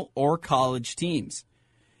professional or college teams.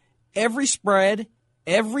 Every spread,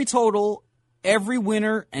 every total, every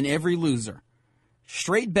winner, and every loser.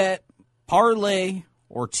 Straight bet, parlay,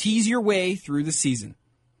 or tease your way through the season.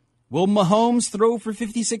 Will Mahomes throw for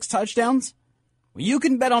 56 touchdowns? Well, you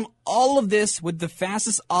can bet on all of this with the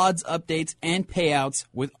fastest odds updates and payouts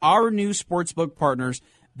with our new sportsbook partners,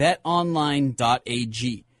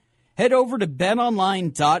 BetOnline.ag. Head over to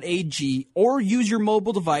BetOnline.ag or use your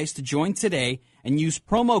mobile device to join today and use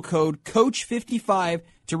promo code COACH55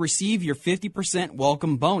 to receive your 50%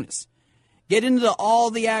 welcome bonus. Get into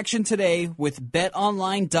all the action today with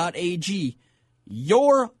betonline.ag,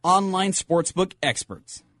 your online sportsbook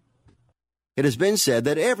experts. It has been said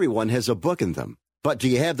that everyone has a book in them. But do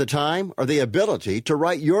you have the time or the ability to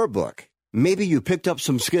write your book? Maybe you picked up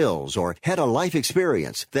some skills or had a life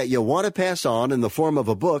experience that you want to pass on in the form of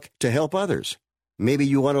a book to help others. Maybe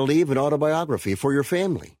you want to leave an autobiography for your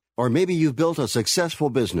family. Or maybe you've built a successful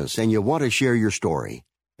business and you want to share your story.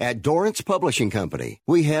 At Dorrance Publishing Company,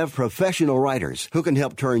 we have professional writers who can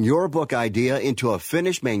help turn your book idea into a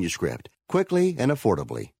finished manuscript quickly and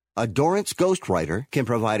affordably. A Dorrance ghostwriter can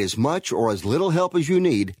provide as much or as little help as you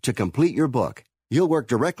need to complete your book. You'll work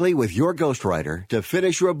directly with your ghostwriter to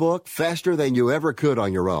finish your book faster than you ever could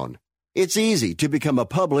on your own. It's easy to become a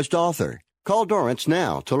published author. Call Dorrance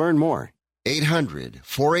now to learn more.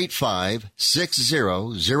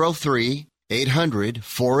 800-485-6003.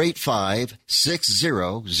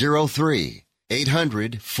 800-485-6003.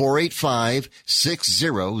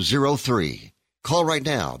 800-485-6003. Call right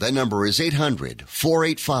now. That number is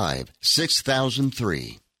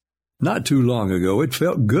 800-485-6003. Not too long ago, it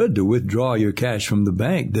felt good to withdraw your cash from the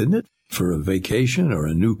bank, didn't it? For a vacation or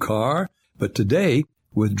a new car. But today,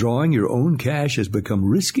 withdrawing your own cash has become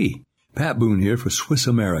risky. Pat Boone here for Swiss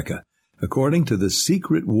America. According to The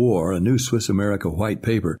Secret War, a new Swiss America white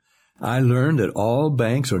paper, I learned that all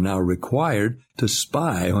banks are now required to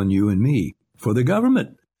spy on you and me for the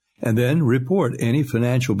government, and then report any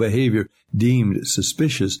financial behavior deemed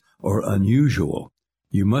suspicious or unusual.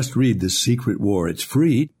 You must read The Secret War. It's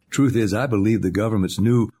free. Truth is, I believe the government's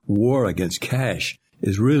new war against cash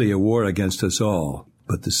is really a war against us all.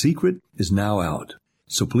 But the secret is now out.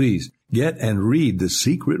 So please, get and read The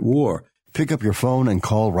Secret War. Pick up your phone and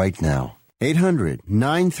call right now.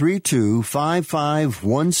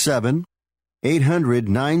 800-932-5517.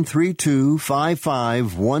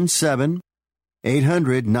 800-932-5517.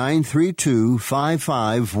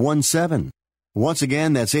 800-932-5517. Once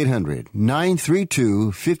again, that's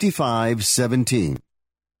 800-932-5517.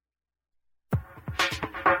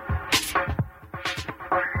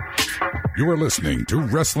 You are listening to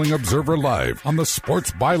Wrestling Observer Live on the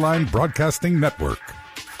Sports Byline Broadcasting Network.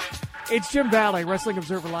 It's Jim Valley, Wrestling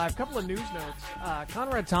Observer Live. Couple of news notes.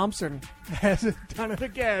 Conrad Thompson has done it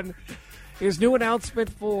again. His new announcement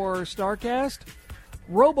for StarCast,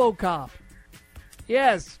 RoboCop.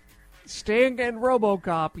 Yes, Sting and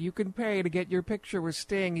RoboCop. You can pay to get your picture with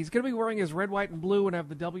Sting. He's going to be wearing his red, white, and blue and have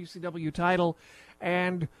the WCW title.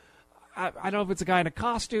 And I don't know if it's a guy in a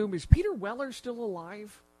costume. Is Peter Weller still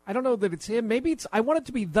alive? I don't know that it's him. Maybe it's. I want it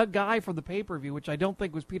to be the guy from the pay-per-view, which I don't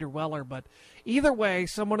think was Peter Weller. But either way,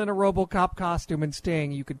 someone in a RoboCop costume and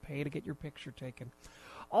Sting, you could pay to get your picture taken.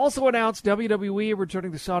 Also announced, WWE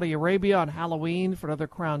returning to Saudi Arabia on Halloween for another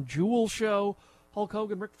Crown Jewel show. Hulk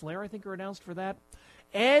Hogan, Ric Flair, I think, are announced for that.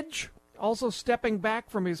 Edge also stepping back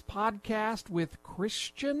from his podcast with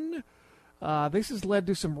Christian. This has led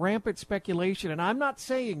to some rampant speculation, and I'm not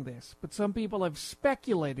saying this, but some people have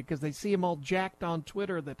speculated because they see him all jacked on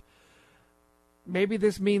Twitter that maybe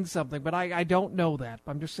this means something, but I don't know that.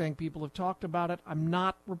 I'm just saying people have talked about it. I'm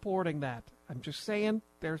not reporting that. I'm just saying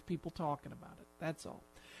there's people talking about it. That's all.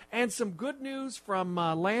 And some good news from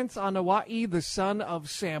Lance Anoa'i, the son of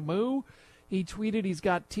Samu. He tweeted he's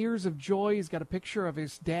got tears of joy. He's got a picture of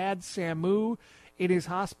his dad, Samu, in his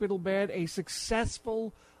hospital bed, a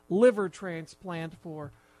successful liver transplant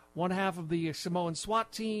for one half of the Samoan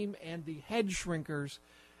SWAT team and the head shrinkers.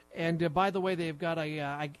 And by the way, they've got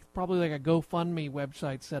probably like a GoFundMe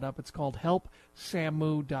website set up. It's called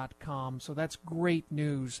helpsamu.com. So that's great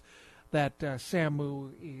news that Samu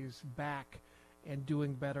is back and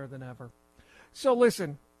doing better than ever. So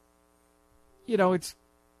listen,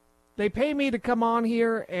 they pay me to come on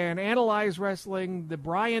here and analyze wrestling. The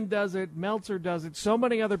Bryan does it, Meltzer does it, so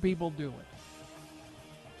many other people do it.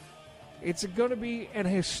 It's going to be an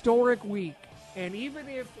historic week. And even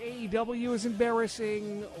if AEW is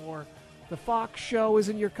embarrassing or the Fox show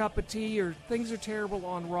isn't your cup of tea or things are terrible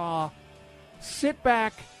on Raw, sit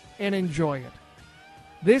back and enjoy it.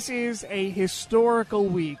 This is a historical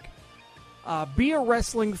week. Be a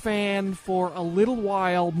wrestling fan for a little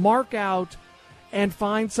while. Mark out and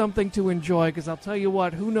find something to enjoy, because I'll tell you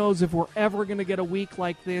what, who knows if we're ever going to get a week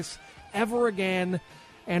like this ever again,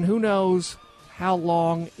 and who knows how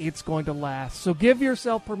long it's going to last. So give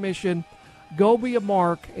yourself permission. Go be a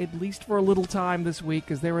mark, at least for a little time this week,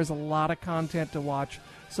 because there is a lot of content to watch.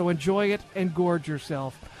 So enjoy it and gorge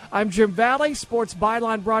yourself. I'm Jim Valley, Sports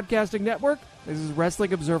Byline Broadcasting Network. This is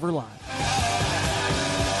Wrestling Observer Live.